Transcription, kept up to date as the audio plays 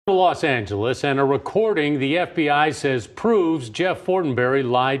Los Angeles, and a recording the FBI says proves Jeff Fortenberry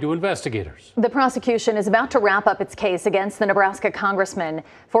lied to investigators. The prosecution is about to wrap up its case against the Nebraska congressman.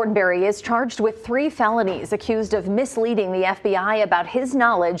 Fortenberry is charged with 3 felonies, accused of misleading the FBI about his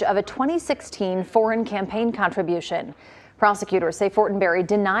knowledge of a 2016 foreign campaign contribution. Prosecutors say Fortenberry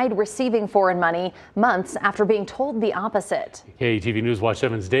denied receiving foreign money months after being told the opposite. KETV News Watch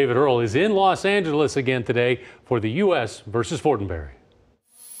 7's David Earl is in Los Angeles again today for the U.S. versus Fortenberry.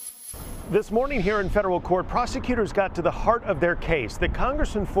 This morning here in federal court, prosecutors got to the heart of their case that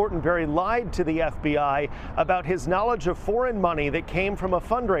Congressman Fortenberry lied to the FBI about his knowledge of foreign money that came from a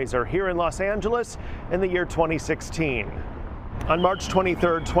fundraiser here in Los Angeles in the year 2016. On March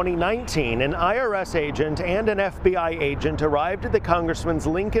 23, 2019, an IRS agent and an FBI agent arrived at the congressman's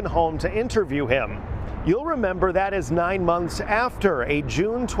Lincoln home to interview him. You'll remember that is 9 months after a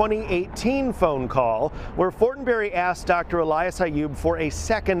June 2018 phone call where Fortenberry asked Dr. Elias Ayub for a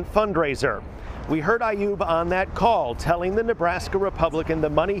second fundraiser. We heard Ayub on that call telling the Nebraska Republican the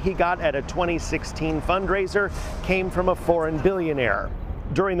money he got at a 2016 fundraiser came from a foreign billionaire.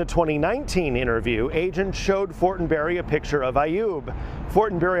 During the 2019 interview, agents showed Fortenberry a picture of Ayub.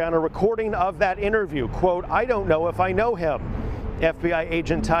 Fortenberry on a recording of that interview, quote, "I don't know if I know him." FBI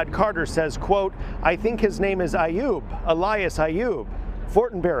agent Todd Carter says, quote, "I think his name is Ayub, Elias Ayub."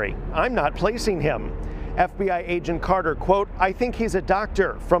 Fortenberry, "I'm not placing him." FBI agent Carter, quote, "I think he's a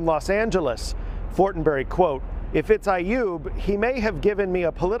doctor from Los Angeles." Fortenberry, quote, "If it's Ayub, he may have given me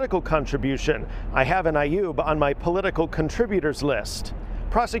a political contribution. I have an Ayub on my political contributors list."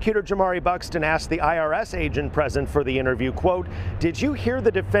 Prosecutor Jamari Buxton asked the IRS agent present for the interview, quote, "Did you hear the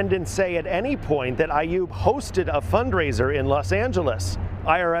defendant say at any point that Ayub hosted a fundraiser in Los Angeles?"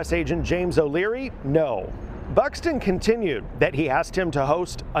 IRS agent James O'Leary, "No." Buxton continued that he asked him to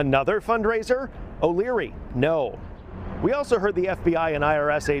host another fundraiser. O'Leary, "No." We also heard the FBI and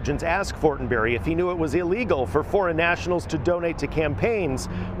IRS agents ask Fortenberry if he knew it was illegal for foreign nationals to donate to campaigns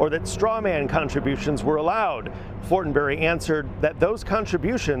or that strawman contributions were allowed. Fortenberry answered that those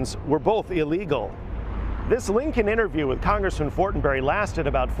contributions were both illegal. This Lincoln interview with Congressman Fortenberry lasted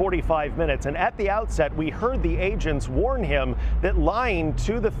about 45 minutes, and at the outset we heard the agents warn him that lying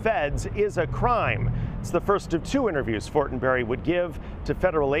to the feds is a crime. It's the first of 2 interviews Fortenberry would give to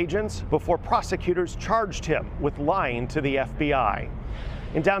federal agents before prosecutors charged him with lying to the FBI.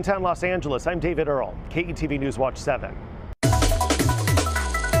 In downtown Los Angeles, I'm David Earl, KETV News Watch 7.